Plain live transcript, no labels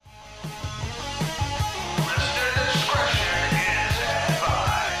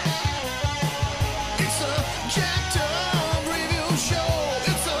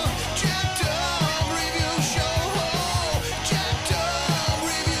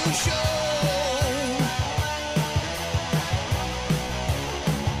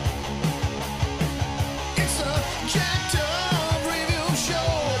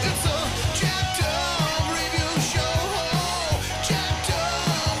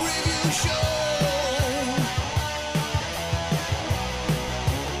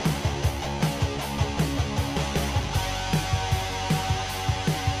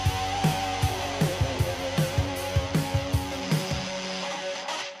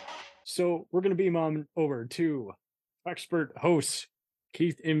So we're going to beam on over to expert host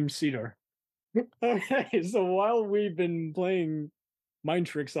Keith M. Sedor. Okay, so while we've been playing mind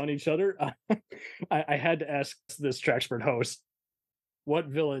tricks on each other, I had to ask this Treksperts host what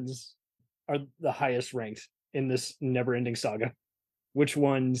villains are the highest ranked in this never-ending saga. Which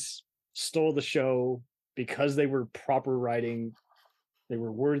ones stole the show because they were proper writing, they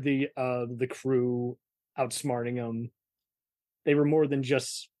were worthy of the crew outsmarting them. They were more than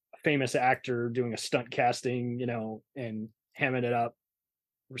just a famous actor doing a stunt casting, and hamming it up.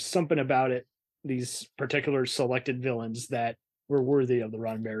 There was something about it, these particular selected villains that were worthy of the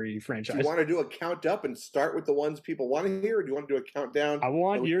Roddenberry franchise. Do you want to do a count up and start with the ones people want to hear, or do you want to do a countdown? I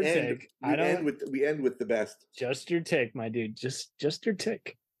want your take. We end with the best. Just your take, my dude. Just your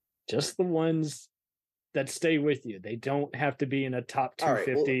take. Just the ones that stay with you. They don't have to be in a top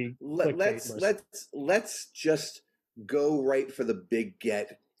 250. Well, let's just go right for the big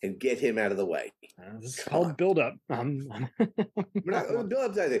get and get him out of the way. This is called build up. We're not going to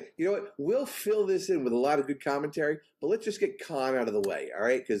build up anything. You know what? We'll fill this in with a lot of good commentary, but let's just get Khan out of the way, all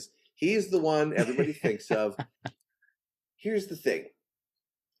right? Because he's the one everybody thinks of. Here's the thing,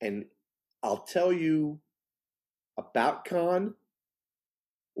 and I'll tell you about Khan,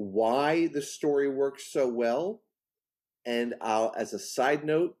 why the story works so well, and I'll, as a side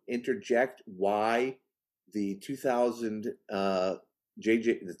note, interject why the 2000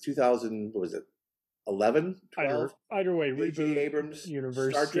 the 2000, what was it, 11, 12? Either way, J.J. Abrams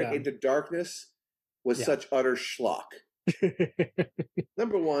universe, Star Trek Into Darkness was such utter schlock.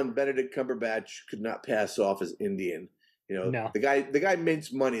 Number one, Benedict Cumberbatch could not pass off as Indian. The guy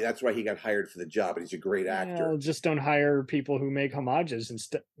mints money. That's why he got hired for the job, and he's a great actor. Well, just don't hire people who make homages.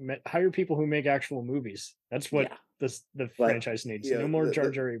 Instead, hire people who make actual movies. That's what the franchise needs. No more Jar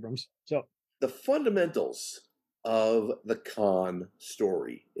Jar Abrams. So the fundamentals of the Khan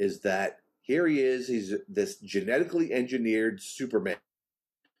story is that here he is. He's this genetically engineered Superman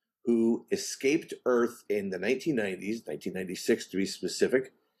who escaped Earth in the 1990s, 1996 to be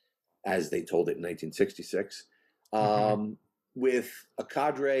specific, as they told it in 1966. With a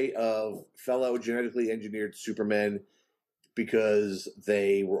cadre of fellow genetically engineered Supermen because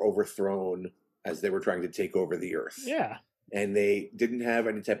they were overthrown as they were trying to take over the Earth. Yeah. And they didn't have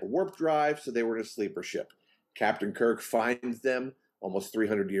any type of warp drive, so they were in a sleeper ship. Captain Kirk finds them almost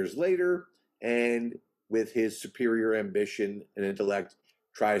 300 years later, and with his superior ambition and intellect,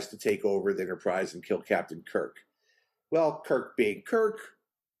 tries to take over the Enterprise and kill Captain Kirk. Well, Kirk being Kirk,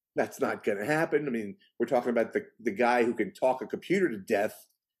 that's not going to happen. I mean, we're talking about the guy who can talk a computer to death.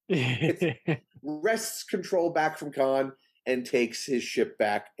 Wrests control back from Khan and takes his ship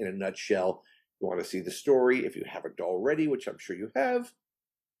back in a nutshell. You want to see the story, if you haven't already, which I'm sure you have,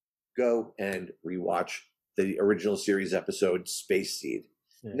 go and rewatch the original series episode, Space Seed.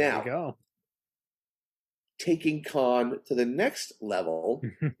 There now, you go. Taking Khan to the next level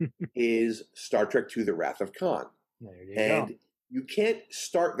is Star Trek II, The Wrath of Khan. There you go. You can't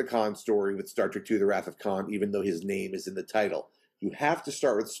start the Khan story with Star Trek II, The Wrath of Khan, even though his name is in the title. You have to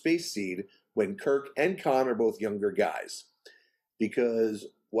start with Space Seed when Kirk and Khan are both younger guys. Because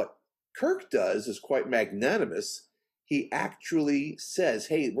what Kirk does is quite magnanimous. He actually says,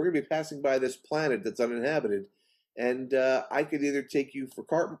 hey, we're going to be passing by this planet that's uninhabited, and I could either take you for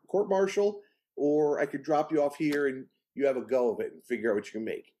court-martial, or I could drop you off here and you have a go of it and figure out what you can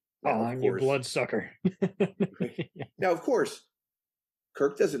make. You bloodsucker. Now, of course,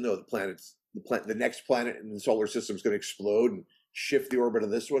 Kirk doesn't know the next planet in the solar system is going to explode and shift the orbit of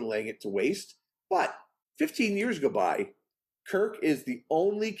this one, laying it to waste. But 15 years go by, Kirk is the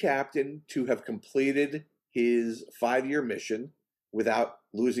only captain to have completed his 5-year mission without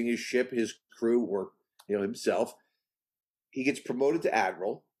losing his ship, his crew, or himself. He gets promoted to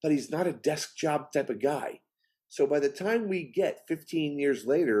admiral, but he's not a desk job type of guy. So by the time we get 15 years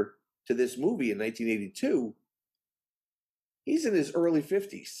later to this movie in 1982, he's in his early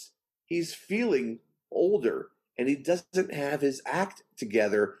 50s. He's feeling older, and he doesn't have his act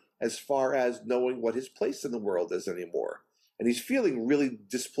together as far as knowing what his place in the world is anymore. And he's feeling really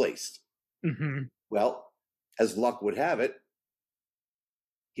displaced. Mm-hmm. Well, as luck would have it,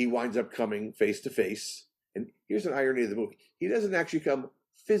 he winds up coming face to face. And here's an irony of the movie. He doesn't actually come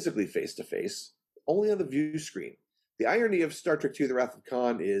physically face to face, only on the view screen. The irony of Star Trek II, The Wrath of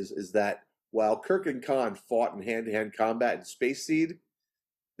Khan is that while Kirk and Khan fought in hand-to-hand combat in Space Seed,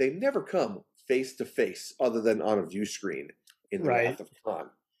 they never come face to face other than on a view screen in The Wrath of Khan.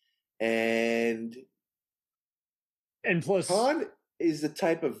 And plus, Khan is the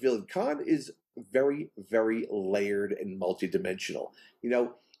type of villain. Khan is very, very layered and multidimensional.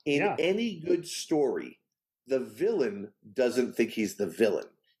 In any good story, the villain doesn't think he's the villain.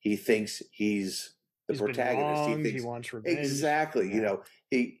 he thinks he's the He's been protagonist. He wronged, he thinks wants revenge. exactly. Yeah. You know,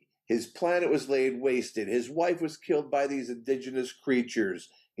 his planet was laid wasted. His wife was killed by these indigenous creatures.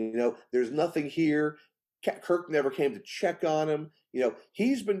 You know, there's nothing here. Kirk never came to check on him. You know,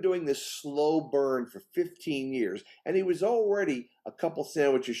 he's been doing this slow burn for 15 years, and he was already a couple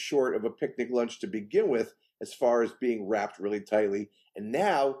sandwiches short of a picnic lunch to begin with, as far as being wrapped really tightly. And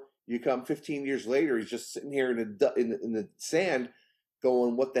now you come 15 years later, he's just sitting here in the sand,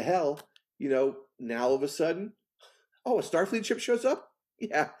 going, "What the hell?" You know. Now all of a sudden, oh, a Starfleet ship shows up.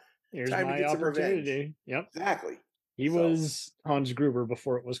 Yeah, Here's time to my get some revenge. opportunity. Yep. Exactly. He was Hans Gruber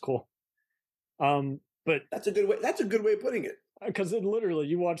before it was cool. But that's a good way. That's a good way of putting it. Because literally,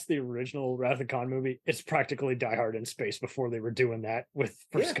 you watch the original Wrath of Khan movie, it's practically Die Hard in space before they were doing that with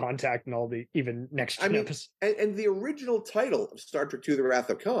First Contact and all the even next gen episodes. And the original title of Star Trek II: The Wrath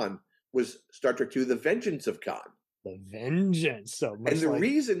of Khan was Star Trek II: The Vengeance of Khan. The Vengeance. So much and the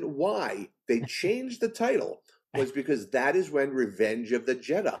reason why they changed the title was because that is when Revenge of the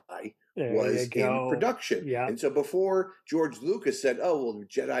Jedi was in production. Yeah. And so before George Lucas said, "Oh, well, the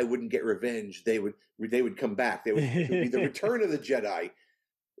Jedi wouldn't get revenge; they would come back. It would be the Return of the Jedi."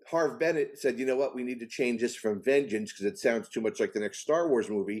 Harv Bennett said, "You know what? We need to change this from Vengeance because it sounds too much like the next Star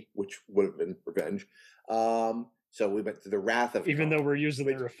Wars movie, which would have been Revenge." So we went to the Wrath of Even Khan, though we're using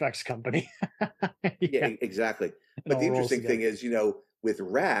their effects company. Yeah, exactly. But the interesting thing is, you know, with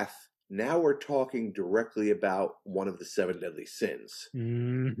Wrath, now we're talking directly about one of the 7 deadly sins.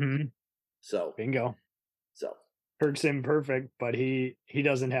 Mm-hmm. So bingo. So Kirk's imperfect, but he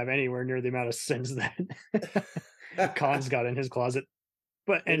doesn't have anywhere near the amount of sins that Khan's got in his closet.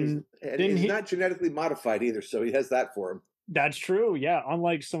 But and he's not genetically modified either, so he has that for him. That's true. Yeah.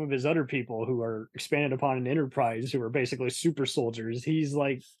 Unlike some of his other people who are expanded upon in Enterprise, who are basically super soldiers, he's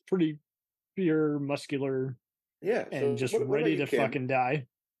like pretty pure, muscular, and just ready to fucking die.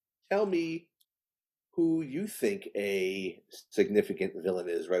 Tell me who you think a significant villain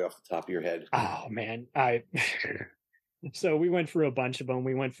is right off the top of your head. Oh man, so we went through a bunch of them.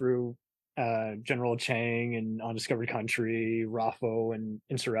 We went through General Chang and Undiscovered Country, Raffo and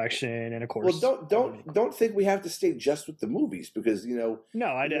Insurrection, and of course. Well, don't think we have to stay just with the movies because No,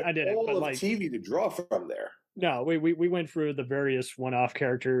 I didn't. All of TV to draw from there. No, we went through the various one-off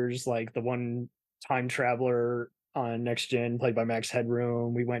characters, like the one time traveler on Next Gen, played by Max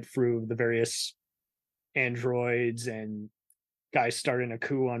Headroom. We went through the various androids and guys starting a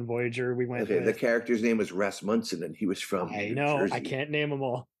coup on Voyager. We went. Okay, the character's name was Rasmussen, and he was from. I know. Jersey. I can't name them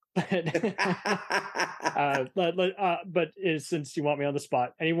all. but since you want me on the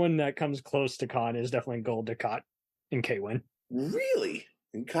spot, anyone that comes close to Khan is definitely Gul Dukat in K-Win. Really?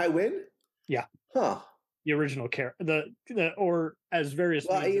 In Kai-Win? Yeah. Huh. The original character, or as various.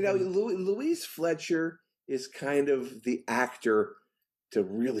 Well, you know, Louise Fletcher is kind of the actor to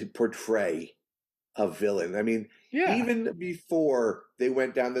really portray a villain. I mean, even before they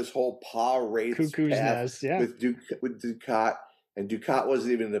went down this whole Pa race Cuckoo's Nest, with Dukat. And Dukat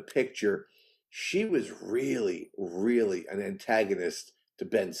wasn't even in the picture. She was really, really an antagonist to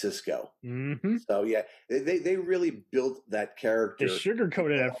Ben Sisko. Mm-hmm. So yeah, they really built that character. They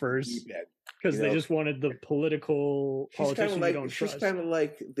sugarcoated at first because they just wanted the political politician you don't trust. She's kind of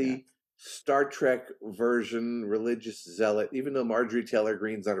like the Star Trek version religious zealot. Even though Marjorie Taylor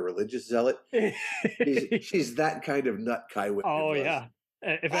Greene's not a religious zealot, she's that kind of nut. Kai-Win. Oh yeah.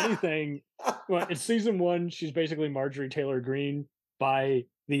 If anything, well, in season 1, she's basically Marjorie Taylor Greene. By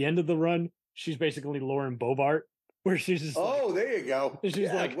the end of the run, she's basically Lauren Bobart, where she's just there you go.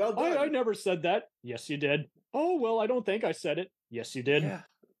 She's like, well done. I never said that. Yes, you did. Oh, well, I don't think I said it. Yes, you did. Yeah,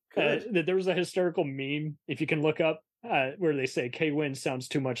 there was a hysterical meme, if you can look up, where they say K-Win sounds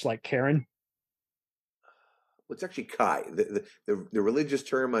too much like Karen. Well, it's actually Kai. The religious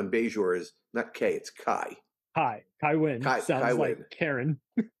term on Bajor is not K, it's Kai. Kai-Win sounds Kai-Win. Like Karen.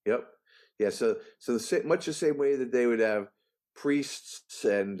 Yep. Yeah. So much the same way that they would have priests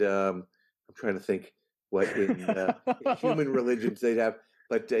and I'm trying to think what in human religions they'd have,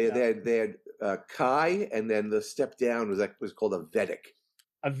 but they had Kai, and then the step down was called a Vedic.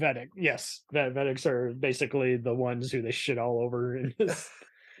 A Vedic, yes. Vedics are basically the ones who they shit all over and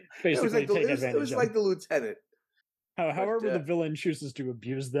basically take advantage of. It was like the lieutenant. However, the villain chooses to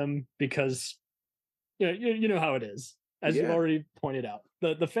abuse them because you know how it is, as you've already pointed out.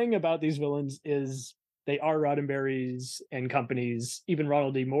 The thing about these villains is they are Roddenberry's and companies, even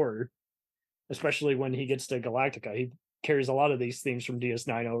Ronald D. Moore, especially when he gets to Galactica. He carries a lot of these themes from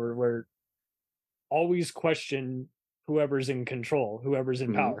DS9 over, where always question whoever's in control, whoever's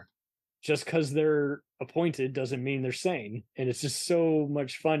in power. Just because they're appointed doesn't mean they're sane. And it's just so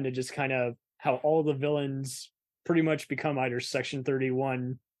much fun to just kind of how all the villains pretty much become either Section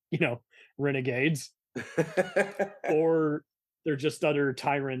 31 renegades, or they're just other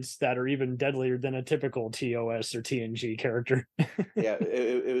tyrants that are even deadlier than a typical TOS or TNG character. Yeah,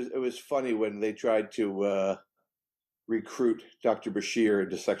 it was funny when they tried to recruit Dr. Bashir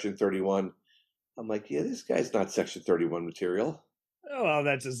into Section 31. I'm like, yeah, this guy's not Section 31 material. Oh, well,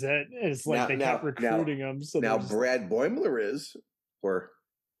 that's just it. It's like they kept recruiting him. So now Brad Boimler is, or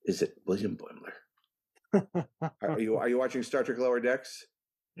is it William Boimler? Are you watching Star Trek Lower Decks?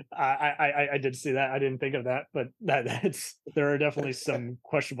 I did see that. I didn't think of that, but there are definitely some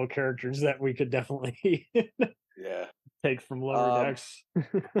questionable characters that we could definitely Yeah. take from Lower Decks.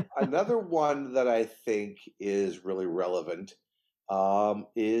 Another one that I think is really relevant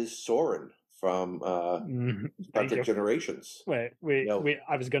is Soren from Star Trek Generations. Wait,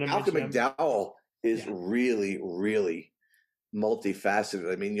 I was going to Malcolm mention McDowell is really, really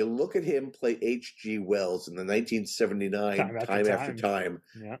multifaceted. I mean, you look at him play H.G. Wells in the 1979 Time After Time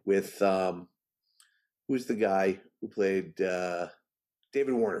with who's the guy who played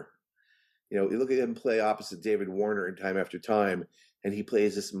David Warner. You look at him play opposite David Warner in Time After Time, and he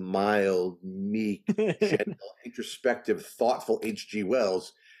plays this mild, meek, gentle, introspective, thoughtful H.G.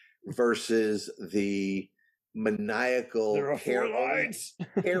 Wells versus the maniacal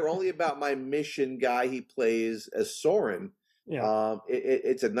care only about my mission guy he plays as Soren. Yeah.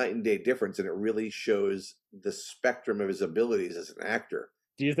 It's a night and day difference, and it really shows the spectrum of his abilities as an actor.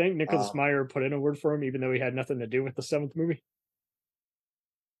 Do you think Nicholas Meyer put in a word for him, even though he had nothing to do with the 7th movie?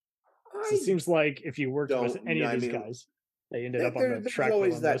 It seems like if you worked with any of these guys, they ended up on the track.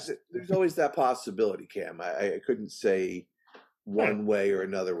 There's always that possibility, Cam. I couldn't say one way or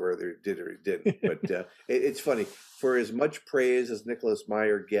another whether it did or it didn't. But it's funny. For as much praise as Nicholas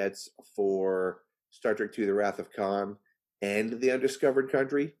Meyer gets for Star Trek II: The Wrath of Khan and The Undiscovered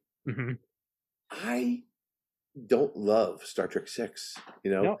Country, I don't love Star Trek VI.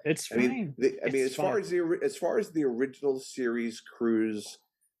 No, it's fine. As far as the original series cruise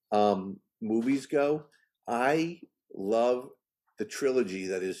movies go, I love the trilogy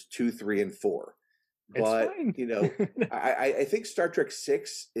that is 2, 3, and 4. But I think Star Trek VI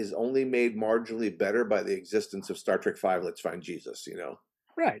is only made marginally better by the existence of Star Trek V: Let's Find Jesus.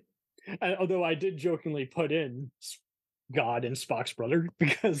 Right. Although I did jokingly put in God and Spock's brother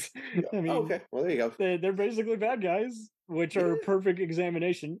because okay, well there you go. They're basically bad guys, which are a perfect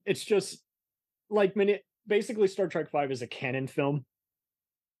examination. It's just like basically Star Trek V is a canon film.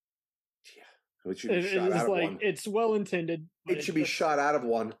 Yeah, it should be shot out of one. It's well intended. It should be shot out of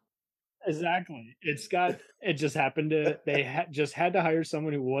one. Exactly. It just happened to, they just had to hire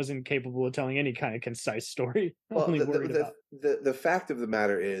someone who wasn't capable of telling any kind of concise story. Well, the fact of the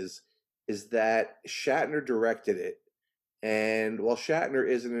matter is that Shatner directed it, and while Shatner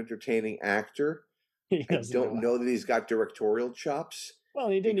is an entertaining actor, I don't know that he's got directorial chops.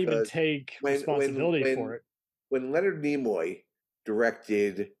 Well, he didn't even take responsibility for it. When Leonard Nimoy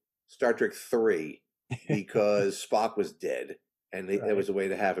directed Star Trek III because Spock was dead, and there was a way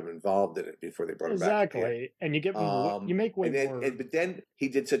to have him involved in it before they brought him back. Exactly, and you make way more. But then he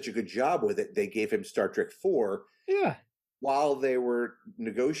did such a good job with it, they gave him Star Trek IV. Yeah. While they were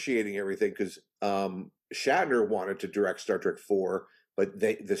negotiating everything, because Shatner wanted to direct Star Trek IV, but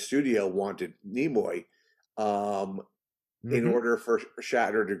the studio wanted Nimoy. In order for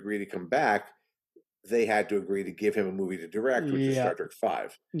Shatner to agree to come back, they had to agree to give him a movie to direct, which is Star Trek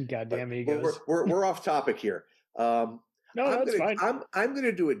V. Goddamn egos. We're off topic here. No, that's fine. I'm going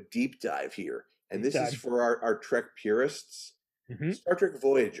to do a deep dive here, and this is for our Trek purists. Star Trek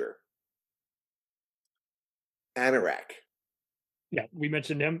Voyager. Anorak. Yeah, we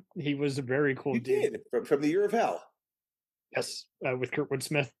mentioned him. He was a very cool dude. You did, from the Year of Hell. Yes, with Kurtwood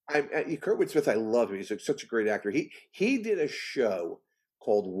Smith. Kurtwood Smith, I love him. He's such a great actor. He did a show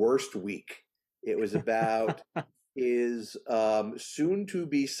called Worst Week. It was about his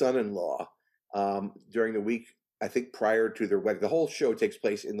soon-to-be son-in-law during the week, I think, prior to their wedding. The whole show takes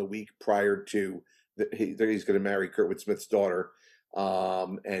place in the week prior to he's going to marry Kurtwood Smith's daughter.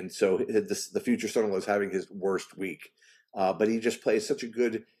 And so the future son-in-law is having his worst week. But he just plays such a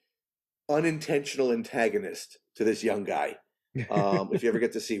good unintentional antagonist to this young guy. If you ever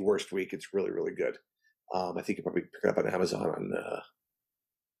get to see Worst Week, it's really, really good. I think you probably pick it up on Amazon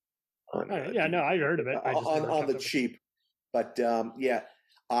I heard of it. On the cheap. But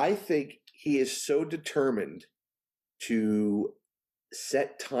I think he is so determined to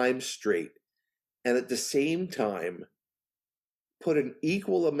set time straight and at the same time put an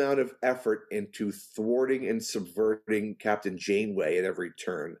equal amount of effort into thwarting and subverting Captain Janeway at every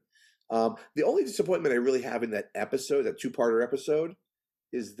turn. The only disappointment I really have in that episode, that two-parter episode,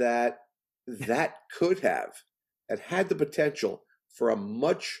 is that could have, it had the potential for a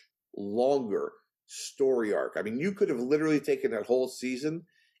much longer story arc. I mean, you could have literally taken that whole season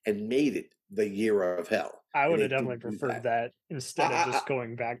and made it the Year of Hell. I And would they have definitely didn't do preferred that. that instead of just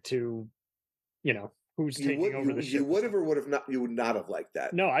going back to, who's taking over the ship. You would have or would have not. You would not have liked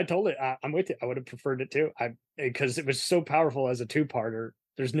that. No, I'm with you. I would have preferred it too. Because it was so powerful as a two-parter.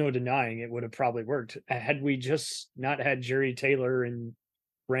 There's no denying it would have probably worked had we just not had Jerry Taylor and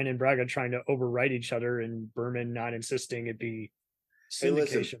Brandon Braga trying to overwrite each other and Berman not insisting it be syndication. Hey,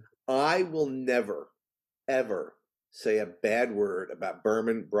 listen, I will never, ever say a bad word about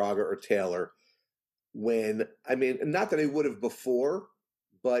Berman, Braga, or Taylor not that I would have before,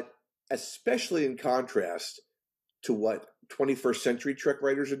 but especially in contrast to what 21st century Trek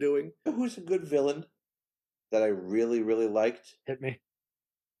writers are doing. Who's a good villain that I really, really liked? Hit me.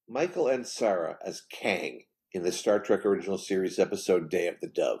 Michael Ansara as Kang in the Star Trek original series episode Day of the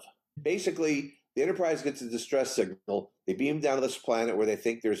Dove. Basically, the Enterprise gets a distress signal. They beam down to this planet where they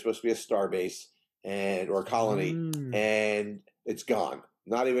think there's supposed to be a starbase or a colony, and it's gone.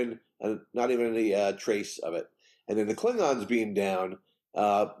 Not even any trace of it. And then the Klingons beam down,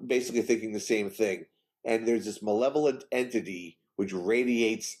 basically thinking the same thing. And there's this malevolent entity which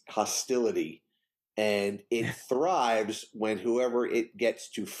radiates hostility, and it thrives when whoever it gets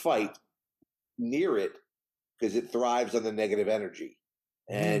to fight near it, because it thrives on the negative energy.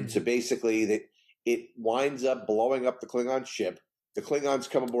 And so basically it winds up blowing up the Klingon ship. The Klingons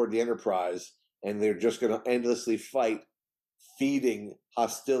come aboard the Enterprise, and they're just going to endlessly fight, feeding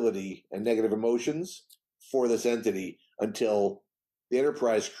hostility and negative emotions for this entity until the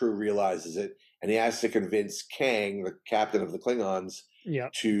Enterprise crew realizes it, and he has to convince Kang, the captain of the Klingons,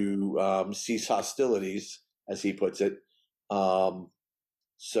 to cease hostilities, as he puts it,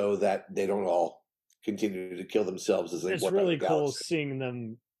 so that they don't all continue to kill themselves as they It's warp really out the cool galaxy. seeing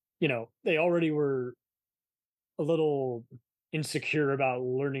them, they already were a little insecure about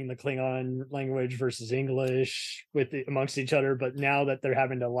learning the Klingon language versus English amongst each other, but now that they're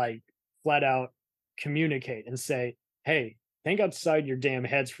having to flat out communicate and say, hey, think outside your damn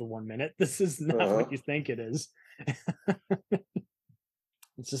heads for 1 minute. This is not what you think it is.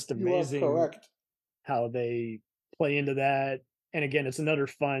 It's just amazing how they play into that. And again, it's another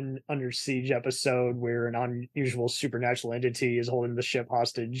fun Under Siege episode where an unusual supernatural entity is holding the ship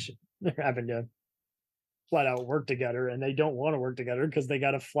hostage. They're having to flat out work together, and they don't want to work together because they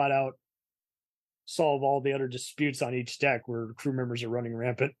got to flat out solve all the other disputes on each deck where crew members are running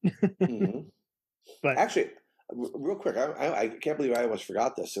rampant. But actually, real quick, I can't believe I almost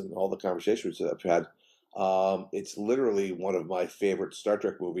forgot this in all the conversations that I've had. It's literally one of my favorite Star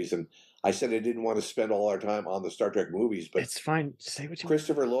Trek movies, and I said I didn't want to spend all our time on the Star Trek movies, but it's fine. Say what you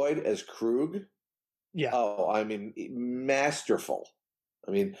Christopher Lloyd as Krug. Yeah. Oh, I mean, masterful.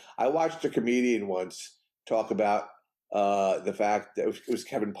 I mean, I watched a comedian once talk about the fact that it was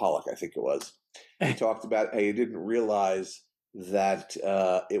Kevin Pollak, I think it was. He talked about how he didn't realize that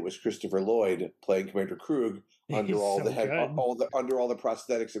it was Christopher Lloyd playing Commander Krug under under all the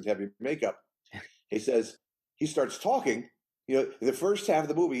prosthetics and heavy makeup. He says he starts talking. The first half of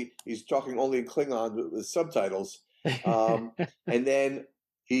the movie, he's talking only in Klingon with subtitles, and then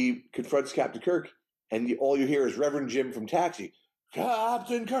he confronts Captain Kirk, and all you hear is Reverend Jim from Taxi.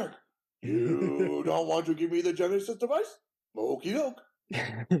 Captain Kirk, you don't want to give me the Genesis device? Okie doke.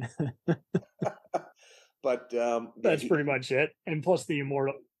 But that's pretty much it. And plus the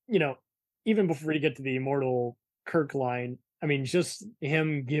immortal, even before you get to the immortal Kirk line, I mean, just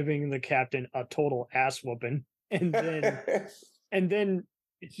him giving the captain a total ass whooping, and then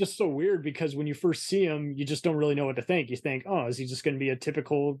it's just so weird because when you first see him, you just don't really know what to think. You think, oh, is he just going to be a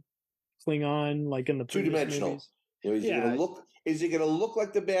typical Klingon like in the two-dimensional? Is he going to look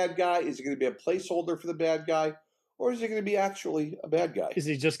like the bad guy? Is he going to be a placeholder for the bad guy? Or is he going to be actually a bad guy? Is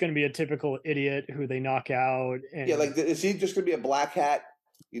he just going to be a typical idiot who they knock out? And, is he just going to be a black hat,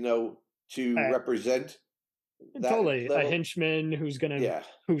 to represent totally a henchman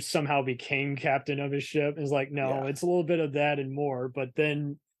who somehow became captain of his ship? Is like, no, it's a little bit of that and more. But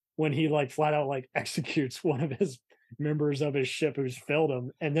then when he flat out executes one of his members of his ship who's failed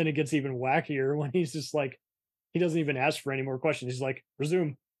him, and then it gets even wackier when he's just he doesn't even ask for any more questions. He's like,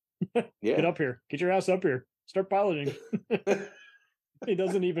 resume. Get up here. Get your ass up here. Start piloting. He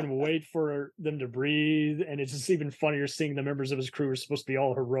doesn't even wait for them to breathe. And it's just even funnier seeing the members of his crew are supposed to be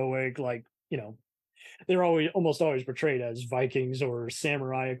all heroic. They're almost always portrayed as Vikings or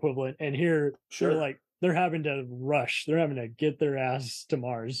samurai equivalent. And here they're having to rush. They're having to get their ass to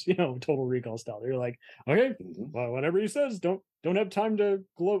Mars, Total Recall style. They're like, okay, well, whatever he says, don't have time to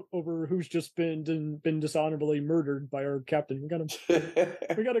gloat over who's just been dishonorably murdered by our captain.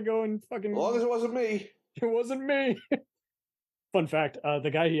 We gotta go and fucking. As long as it wasn't me. It wasn't me. Fun fact: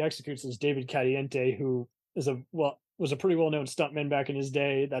 the guy he executes is David Cadiente, who is was a pretty well known stuntman back in his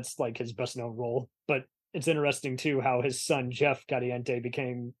day. That's like his best known role. But it's interesting too how his son Jeff Cadiente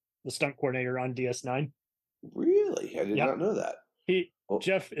became the stunt coordinator on DS9. Really, I did Yep, not know that. he Well,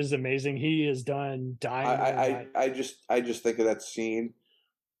 Jeff is amazing. He has done Diner. I just think of that scene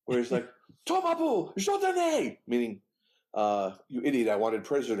where he's like, "Tomabu, Jodane," meaning, "You idiot! I wanted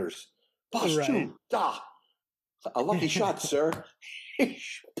prisoners." Right. Pashu, da, a lucky shot, sir. He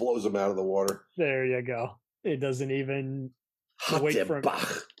blows him out of the water. There you go. It doesn't even wait for him.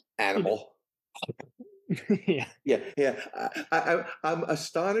 Animal. Yeah. Yeah. I'm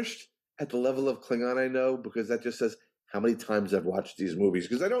astonished at the level of Klingon I know, because that just says how many times I've watched these movies.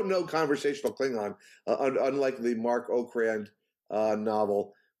 Because I don't know conversational Klingon, unlike the Mark Okrand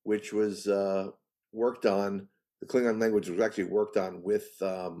novel, which was worked on. The Klingon language was actually worked on with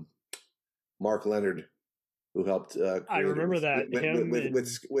Mark Leonard, who helped. I remember that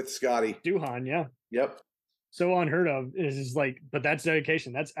with Scotty Duhan. Yeah. Yep. So unheard of. Is just like, but that's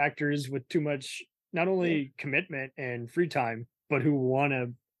dedication. That's actors with too much, not only commitment and free time, but who want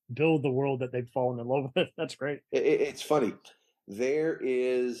to build the world that they've fallen in love with. That's great. It's funny. There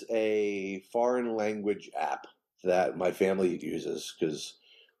is a foreign language app that my family uses because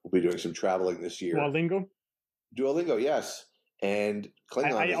we'll be doing some traveling this year. Duolingo, yes. And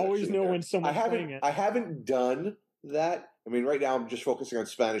Klingon. I always know when someone's playing it. I haven't done that. I mean, right now I'm just focusing on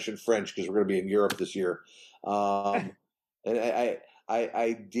Spanish and French because we're going to be in Europe this year. And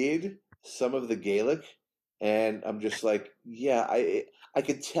I did some of the Gaelic, and I'm just like, yeah, I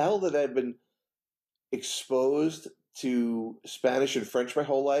could tell that I've been exposed to Spanish and French my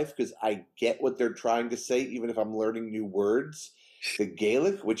whole life because I get what they're trying to say, even if I'm learning new words. The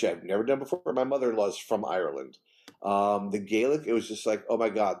Gaelic, which I've never done before, my mother-in-law's from Ireland. The Gaelic, it was just like, oh my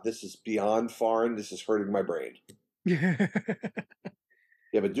God, this is beyond foreign. This is hurting my brain. Yeah,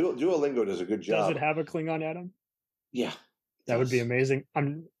 but Duolingo does a good job. Does it have a Klingon Adam? Yeah. That would be amazing.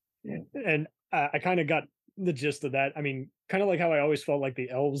 And I kind of got the gist of that. I mean, kind of like how I always felt like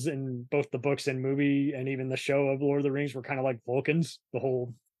the elves in both the books and movie and even the show of Lord of the Rings were kind of like Vulcans, the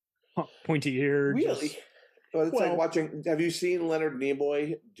whole pointy ear. Really? Well, it's like watching. Have you seen Leonard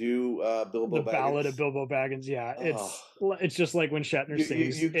Nimoy do Bilbo Baggins? The Ballad of Bilbo Baggins? Yeah, it's just like when Shatner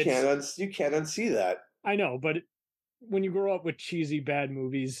sings. You can't unsee that. I know, but when you grow up with cheesy bad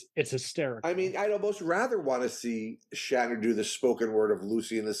movies, it's hysterical. I mean, I'd almost rather want to see Shatner do the spoken word of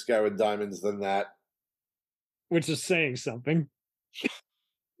Lucy in the Sky with Diamonds than that. Which is saying something.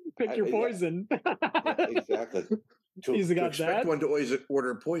 Pick your poison. Yeah, exactly. To expect one to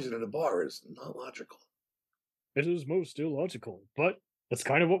order poison in a bar is not logical. It is most illogical, but that's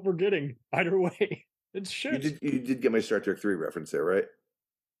kind of what we're getting. Either way, it's shit. You did get my Star Trek 3 reference there, right?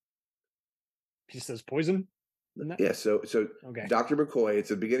 He says poison? Yeah, so okay. Dr. McCoy, it's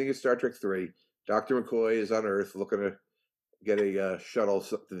the beginning of Star Trek 3. Dr. McCoy is on Earth looking to get a shuttle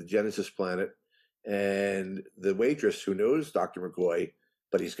to the Genesis planet. And the waitress who knows Dr. McCoy,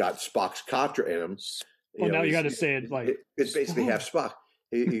 but he's got Spock's Katra in him. Now you got to say it like... It's basically half Spock.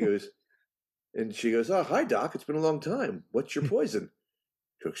 He goes... And she goes, "Oh, hi, Doc. It's been a long time. What's your poison?"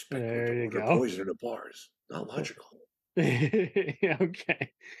 To expect one to order poison in a bar is not logical. Yeah,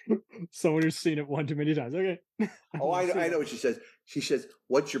 okay. Someone who's seen it one too many times. Okay. Oh, I know what she says. She says,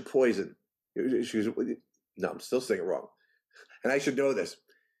 "What's your poison?" She goes, "No, I'm still saying it wrong." And I should know this.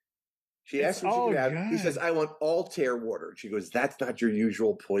 She asks what she can have. He says, "I want Altair water." She goes, "That's not your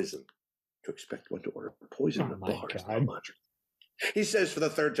usual poison." To expect one to order poison in a bar is not logical. He says for the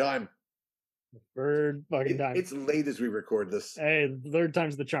third time. Third fucking time. It's late as we record this. Hey, third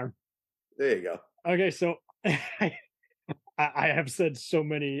time's the charm. There you go. Okay, so I have said so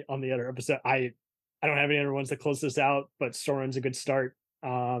many on the other episode. I don't have any other ones to close this out, but Soren's a good start.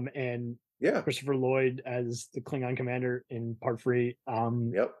 And Christopher Lloyd as the Klingon commander in part 3.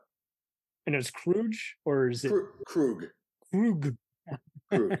 Yep. And it's Krug, or is it Krug? Krug.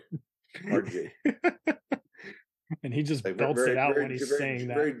 RG. And he just belts it out when he's saying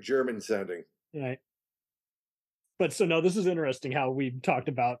that. Very German sounding. Right. But so no, this is interesting how we've talked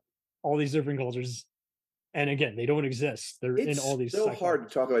about all these different cultures. And again, they don't exist. They're in all these. It's so hard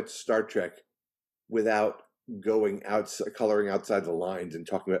to talk about Star Trek without going coloring outside the lines and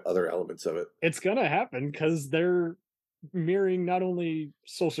talking about other elements of it. It's going to happen because they're mirroring not only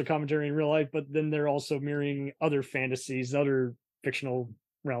social commentary in real life, but then they're also mirroring other fantasies, other fictional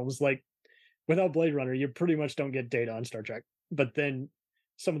realms. Like without Blade Runner, you pretty much don't get Data on Star Trek. But then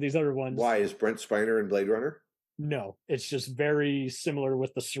some of these other ones. Why is Brent Spiner in Blade Runner? No, it's just very similar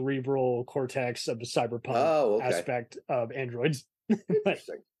with the cerebral cortex of the cyberpunk aspect of androids.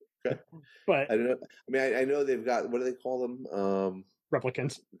 Interesting. Okay. But I don't know. I mean, I know they've got, what do they call them?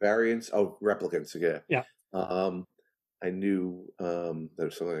 replicants. Variants. Oh, replicants. Yeah. Yeah. I knew there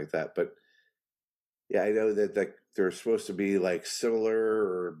was something like that, but yeah, I know that they're supposed to be like similar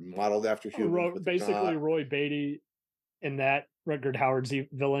or modeled after humans, but they're Basically, not. Roy Beatty in that Rutger Hauer's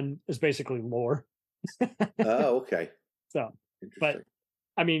villain is basically lore. Oh, okay. So, but Interesting.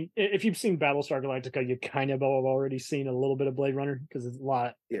 I mean, if you've seen Battlestar Galactica, you kind of have already seen a little bit of Blade Runner because it's a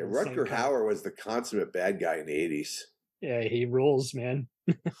lot Yeah, of the same Rutger kind. Hauer was the consummate bad guy in the 80s. Yeah, he rules, man.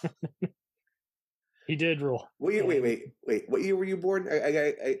 He did rule. Wait, wait, And wait, wait. What year were you born?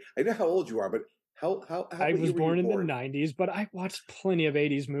 I know how old you are, but I what was year were you born in the born? 90s, but I watched plenty of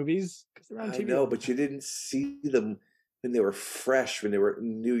 80s movies because they're on I TV know, all the but you time. didn't see them when they were fresh, when they were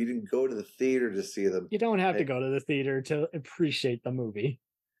new. You didn't go to the theater to see them. You don't have to I, go to the theater to appreciate the movie.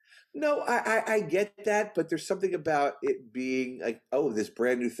 no, I get that, but there's something about it being like, oh, this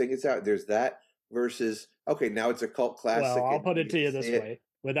brand new thing is out. There's that versus, okay, now it's a cult Well, classic I'll and put you it to get to you see this it. way.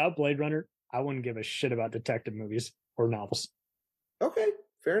 Without Blade Runner, I wouldn't give a shit about detective movies or novels. Okay,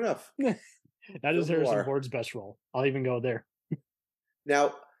 fair enough. That is Film Harrison noir. Ford's best role. I'll even go there.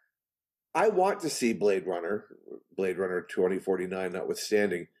 Now, I want to see Blade Runner 2049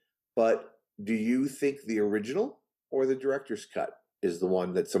 notwithstanding, but do you think the original or the director's cut is the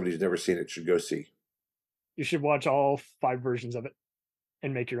one that somebody who's never seen it should go see? You should watch all 5 versions of it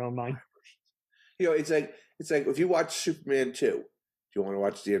and make your own mind. You know, it's like if you watch Superman 2, do you want to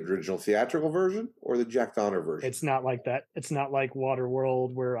watch the original theatrical version or the Jack Donner version? It's not like that. It's not like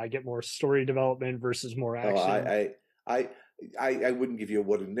Waterworld where I get more story development versus more Oh, action. I wouldn't give you a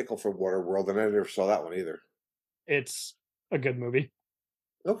wooden nickel for Waterworld, and I never saw that one either. It's a good movie,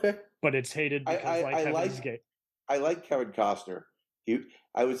 Okay. but it's hated because like I Heaven's like Gate. I like Kevin Costner.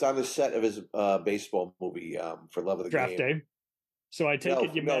 I was on the set of his baseball movie for Love of the Draft Game. Day. So I take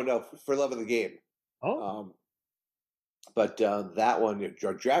it you met. No, for Love of the Game. Oh, Um, but that one,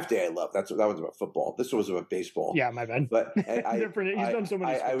 Draft Day, I love. That one's about football. This one was about baseball. yeah, my bad. But Different. He's done so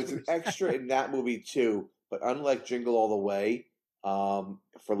many I sports was an movies. extra in that movie too. But unlike Jingle All the Way,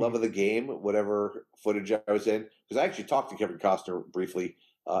 for Love of the Game, whatever footage I was in, because I actually talked to Kevin Costner briefly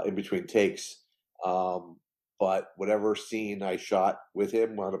in between takes. But whatever scene I shot with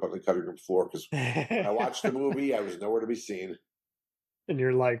him wound up on the cutting room floor because when I watched the movie, I was nowhere to be seen. And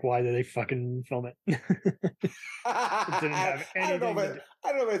you're like, why did they fucking film it? It didn't have anything to do.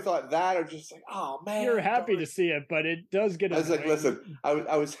 I don't know if I thought that or just like, oh man. You're happy to see it, but it does get I was like, annoying. listen,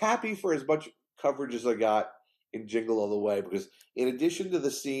 I was happy for as much coverage as I got in Jingle All the Way because in addition to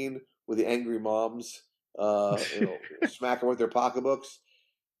the scene with the angry moms, smacking with their pocketbooks,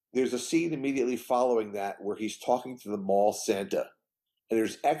 there's a scene immediately following that where he's talking to the mall Santa, and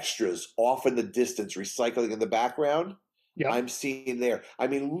there's extras off in the distance recycling in the background. Yep. I'm seeing there. I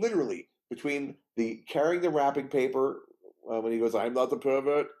mean, literally between the carrying the wrapping paper when he goes, "I'm not the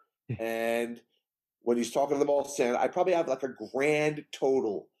pervert," and when he's talking to the mall Santa, I probably have like a grand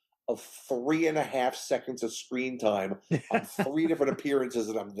total of 3.5 seconds of screen time on 3 different appearances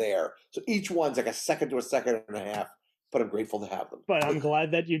that I'm there. So each one's like a second to a second and a half, but I'm grateful to have them. But I'm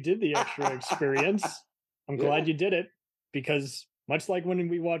glad that you did the extra experience. I'm glad you did it because much like when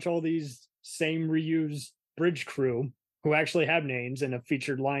we watch all these same reused bridge crew who actually have names and a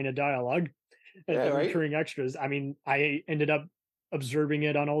featured line of dialogue and the recurring extras, I mean, I ended up observing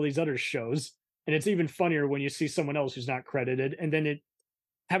it on all these other shows. And it's even funnier when you see someone else who's not credited and then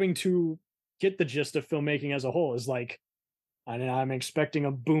having to get the gist of filmmaking as a whole is like, I'm expecting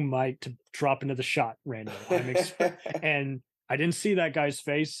a boom mic to drop into the shot randomly. And I didn't see that guy's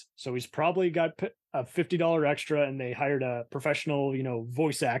face, so he's probably got a $50 extra, and they hired a professional,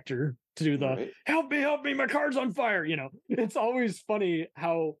 voice actor to do the help me, my car's on fire. It's always funny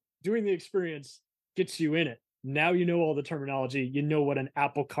how doing the experience gets you in it. Now you know all the terminology. You know what an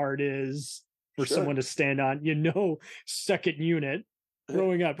Apple Card is for someone to stand on. Second unit.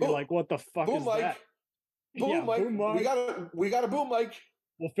 Growing up, you're like, what the fuck is that? Boom mic. Boom mic. We got a boom mic.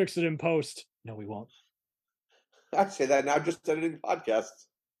 We'll fix it in post. No, we won't. I say that now, just editing podcasts.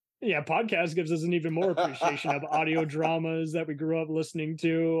 Yeah, podcast gives us an even more appreciation of audio dramas that we grew up listening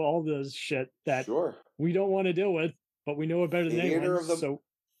to, all this shit that we don't want to deal with, but we know it better than anyone.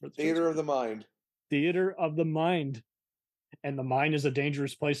 Theater of the mind. Theater of the mind. And the mind is a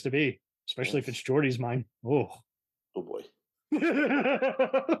dangerous place to be, especially if it's Jordy's mind. Oh boy.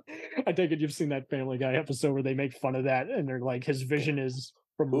 I take it you've seen that Family Guy episode where they make fun of that and they're like, his vision is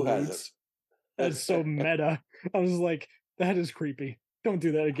from Roots. That's so meta. I was like, that is creepy. Don't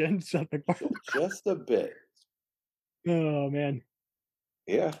do that again. Just a bit. Oh man.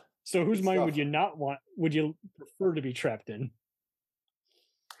 Yeah. So whose mind would you not want? Would you prefer to be trapped in?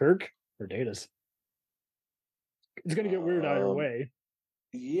 Kirk or Data's? It's going to get weird either way.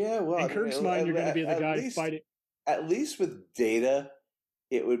 Yeah, well, in Kirk's mind, you're going to be the guy fighting. At least with Data,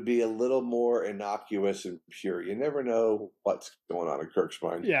 it would be a little more innocuous and pure. You never know what's going on in Kirk's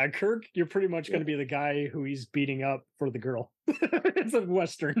mind. Yeah, Kirk, you're pretty much going to be the guy who he's beating up for the girl. It's a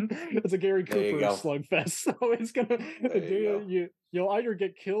Western. It's a Gary Cooper slugfest. So it's going to, you'll either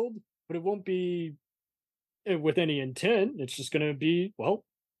get killed, but it won't be with any intent. It's just going to be, well,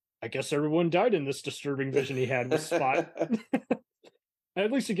 I guess everyone died in this disturbing vision he had with Spot.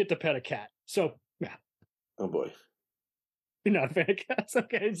 At least you get to pet a cat. So, yeah. Oh, boy. You're not a fan of cats?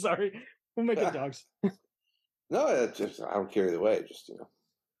 Okay, sorry. We'll make it dogs. No, I don't care either way. Just,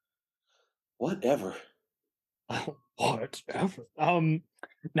 whatever. Oh, whatever.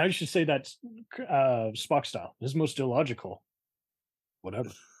 Now you should say that's Spock style. This is most illogical. Whatever.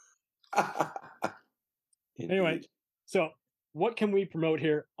 Anyway, so what can we promote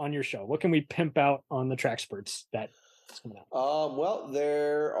here on your show? What can we pimp out on the Treksperts that's coming out? Well,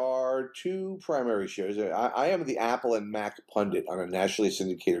 there are two primary shows. I am the Apple and Mac pundit on a nationally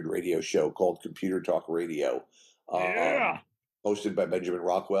syndicated radio show called Computer Talk Radio. Hosted by Benjamin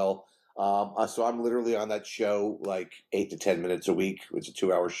Rockwell. So I'm literally on that show like 8 to 10 minutes a week. It's a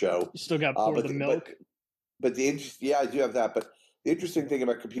 2-hour show. You still got Pour the Milk? But I do have that. But the interesting thing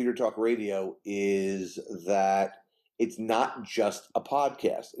about Computer Talk Radio is that it's not just a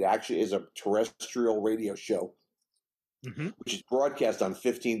podcast. It actually is a terrestrial radio show, which is broadcast on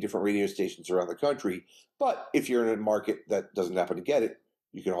 15 different radio stations around the country. But if you're in a market that doesn't happen to get it,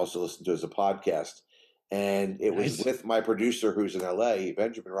 you can also listen to it as a podcast. And it was with my producer, who's in LA,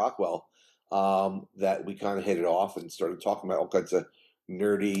 Benjamin Rockwell, that we kind of hit it off and started talking about all kinds of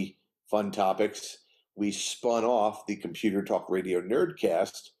nerdy, fun topics. We spun off the Computer Talk Radio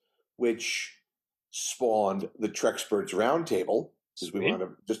Nerdcast, which spawned the Treksperts Roundtable, because we wound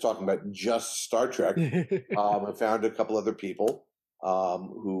up just talking about just Star Trek. I found a couple other people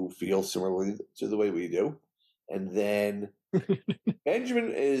who feel similarly to the way we do. And then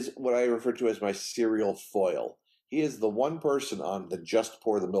Benjamin is what I refer to as my serial foil. He is the one person on the Just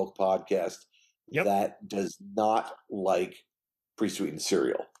Pour the Milk podcast that does not like pre-sweetened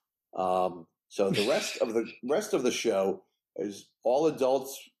cereal. So the rest of the show is all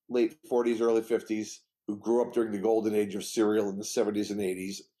adults, late 40s, early 50s, who grew up during the golden age of cereal in the 70s and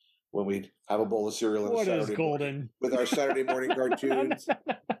 80s, when we'd have a bowl of cereal on a Saturday morning with our Saturday morning cartoons.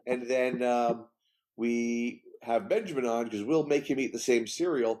 And then we have Benjamin on because we'll make him eat the same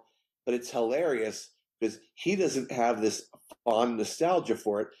cereal, but it's hilarious because he doesn't have this fond nostalgia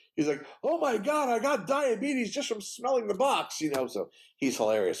for it. He's like, oh my God, I got diabetes just from smelling the box, so he's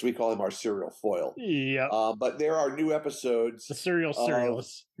hilarious. We call him our cereal foil. Yeah. But there are new episodes. The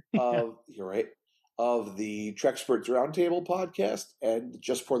cerealists. You're right. Of the Treksperts Roundtable podcast and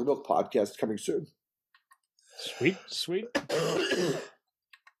Just Pour the Milk podcast coming soon. Sweet.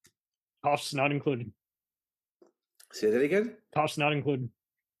 Costs not included. Say that again? Costs not included.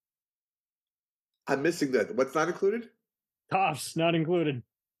 I'm missing that. What's not included? Costs not included.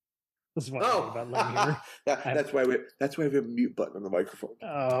 This is what I think about living here. That's why we have a mute button on the microphone.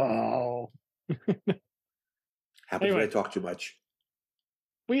 Oh. Happens when I talk too much.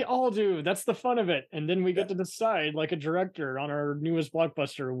 We all do. That's the fun of it. And then we get to decide, like a director on our newest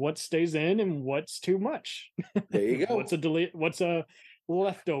blockbuster, what stays in and what's too much. There you go. What's a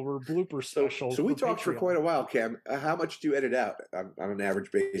leftover blooper special. So we talked for quite a while, Cam. How much do you edit out on an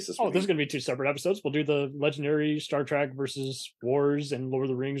average basis? Oh, there's going to be 2 separate episodes. We'll do the legendary Star Trek versus Wars and Lord of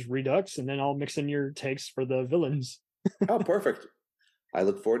the Rings Redux, and then I'll mix in your takes for the villains. Oh, perfect. I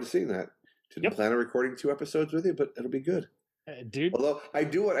look forward to seeing that. Didn't plan on recording 2 episodes with you, but it'll be good. Dude. Although I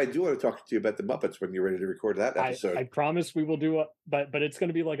do want to talk to you about the Muppets when you're ready to record that episode. I promise we will do but it's going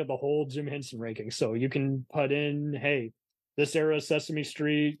to be like the whole Jim Henson ranking. So you can put in, hey, this era Sesame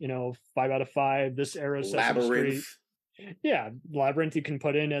Street, 5 out of 5. This era Sesame Street. Yeah, Labyrinth you can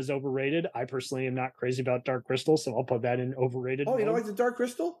put in as overrated. I personally am not crazy about Dark Crystal, so I'll put that in overrated. Oh, you don't like the Dark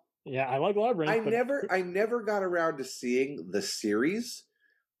Crystal? Yeah, I like Labyrinth. I never got around to seeing the series,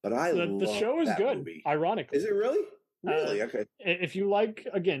 but the show is good. Movie. Ironically, is it really? Really? Okay. If you like,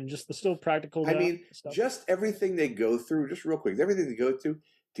 again, just the still practical. Stuff. Just everything they go through. Just real quick, everything they go through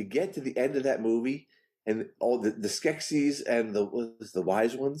to get to the end of that movie, and all the Skeksis and the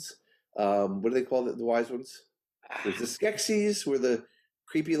wise ones. What do they call it? The wise ones. There's the Skeksis, were the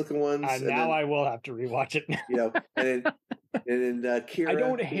creepy looking ones. I will have to rewatch it. And then Kira. I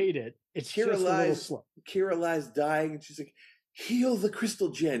don't hate it. It's Kira just a little slow. Kira lies dying, and she's like, heal the crystal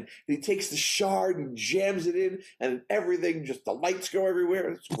gen. And he takes the shard and jams it in, and everything, just the lights go everywhere.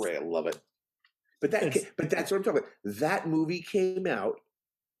 It's great. I love it. But that's what I'm talking about. That movie came out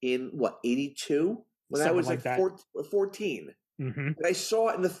in, 82? When I was Something like like 14. Mm-hmm. And I saw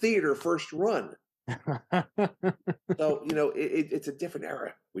it in the theater first run. So, it's a different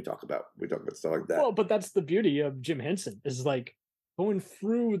era we talk about stuff like that. Well, but that's the beauty of Jim Henson, is like going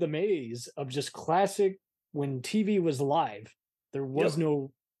through the maze of just classic. When TV was live, there was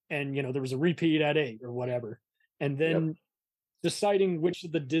no, and there was a repeat at 8 or whatever. And then deciding which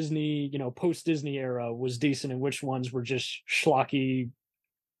of the Disney, post Disney era was decent and which ones were just schlocky.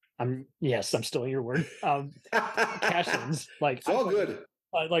 I'm still in your word. Cash-ins. Like, it's all good.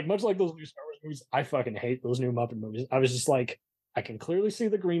 Like, much like those new Star Wars movies, I fucking hate those new Muppet movies. I was just like, I can clearly see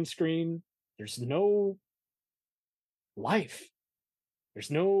the green screen. There's no life. There's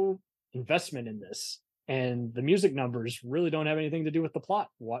no investment in this. And the music numbers really don't have anything to do with the plot.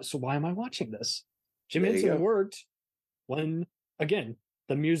 So why am I watching this? Jim Henson worked when, again,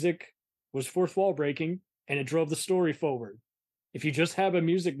 the music was fourth wall breaking and it drove the story forward. If you just have a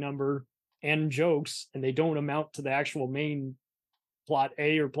music number and jokes and they don't amount to the actual main plot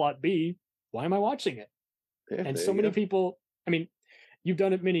A or plot B, why am I watching it? Yeah, and so many people, I mean, you've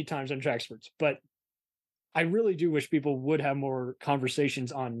done it many times on Treksperts, but I really do wish people would have more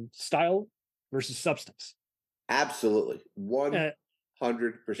conversations on style versus substance. Absolutely. 100%.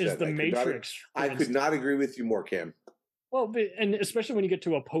 Is the Matrix. I could not agree with you more, Cam. Well, and especially when you get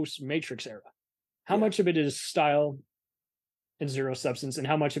to a post-Matrix era. How much of it is style and zero substance, and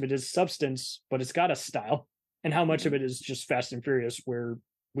how much of it is substance, but it's got a style, and how much of it is just Fast and Furious, where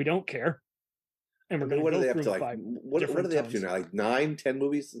we don't care. And we're going to go through five. What are they up to now? Like 9, 10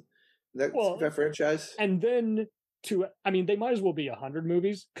 movies? That franchise? And then they might as well be 100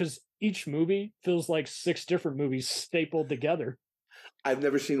 movies, because each movie feels like 6 different movies stapled together. I've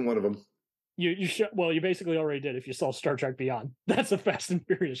never seen one of them. You basically already did if you saw Star Trek Beyond. That's a Fast and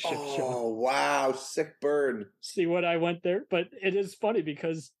Furious ship show. Oh, wow. Sick burn. See what I went there? But it is funny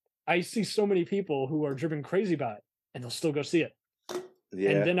because I see so many people who are driven crazy by it, and they'll still go see it.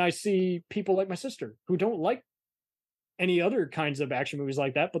 Yeah. And then I see people like my sister who don't like any other kinds of action movies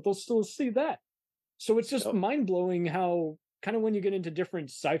like that, but they'll still see that. So it's just mind-blowing how kind of when you get into different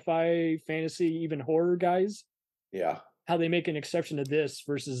sci-fi, fantasy, even horror guys, how they make an exception to this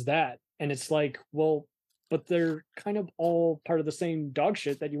versus that. And it's like, well, but they're kind of all part of the same dog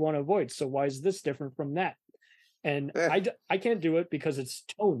shit that you want to avoid. So why is this different from that? And I can't do it because it's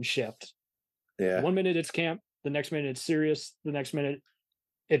tone shift. Yeah. 1 minute it's camp, the next minute it's serious, the next minute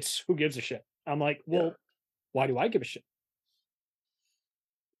it's who gives a shit. I'm like, well, why do I give a shit?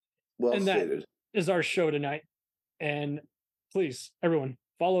 Well and stated. That is our show tonight. And please, everyone,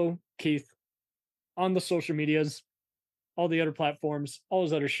 follow Keith on the social medias, all the other platforms, all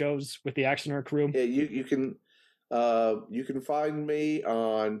his other shows with the Action Art crew. Yeah, you can find me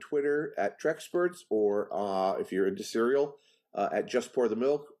on Twitter at Treksperts, or if you're into cereal, at Just Pour the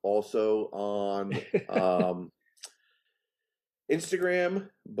Milk. Also on Instagram,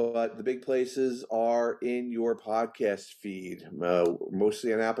 but the big places are in your podcast feed,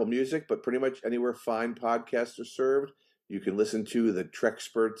 mostly on Apple Music, but pretty much anywhere fine podcasts are served. You can listen to the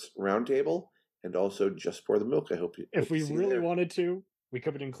Treksperts Roundtable and also Just Pour the Milk. I hope you. If we really wanted to, we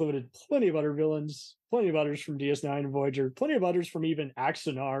could have included plenty of other villains, plenty of others from DS9 and Voyager, plenty of others from even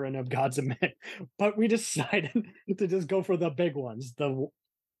Axanar and Of Gods and Men. But we decided to just go for the big ones, the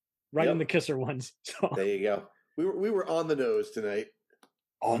in the kisser ones. So there you go. We were on the nose tonight.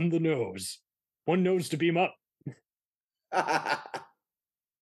 On the nose. One nose to beam up.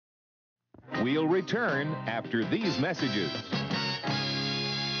 We'll return after these messages.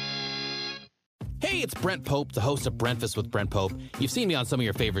 Hey, it's Brent Pope, the host of Breakfast with Brent Pope. You've seen me on some of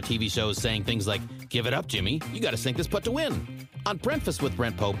your favorite TV shows saying things like, "Give it up, Jimmy. You got to sink this putt to win." On Breakfast with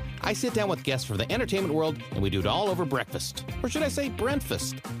Brent Pope, I sit down with guests from the entertainment world, and we do it all over breakfast. Or should I say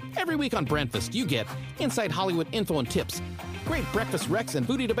Brentfast? Every week on Brentfast, you get inside Hollywood info and tips, great breakfast recs and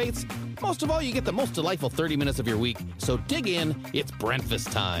booty debates. Most of all, you get the most delightful 30 minutes of your week. So dig in. It's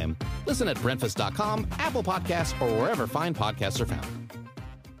Brentfast time. Listen at Brentfast.com, Apple Podcasts, or wherever fine podcasts are found.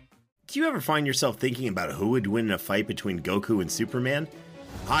 Do you ever find yourself thinking about who would win in a fight between Goku and Superman?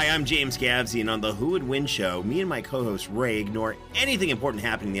 Hi, I'm James Gavsey, and on the Who Would Win show, me and my co-host Ray ignore anything important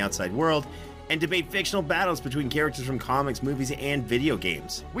happening in the outside world and debate fictional battles between characters from comics, movies, and video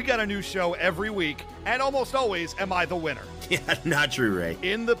games. We got a new show every week, and almost always am I the winner. Yeah, not true, Ray.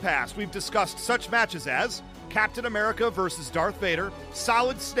 In the past, we've discussed such matches as Captain America versus Darth Vader,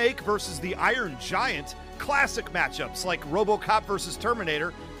 Solid Snake versus the Iron Giant, classic matchups like RoboCop versus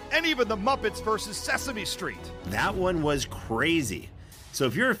Terminator, and even the Muppets versus Sesame Street. That one was crazy. So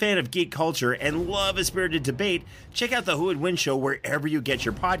if you're a fan of geek culture and love a spirited debate, check out the Who Would Win show wherever you get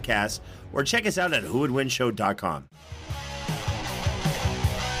your podcasts, or check us out at whowouldwinshow.com.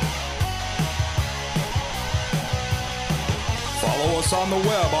 us on the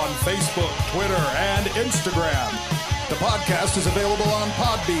web on Facebook, Twitter, and Instagram. The podcast is available on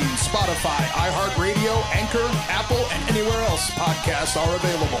Podbean, Spotify, iHeartRadio, Anchor, Apple, and anywhere else podcasts are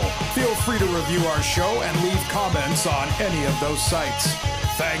available. Feel free to review our show and leave comments on any of those sites.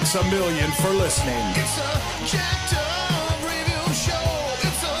 Thanks a million for listening. It's a jacked up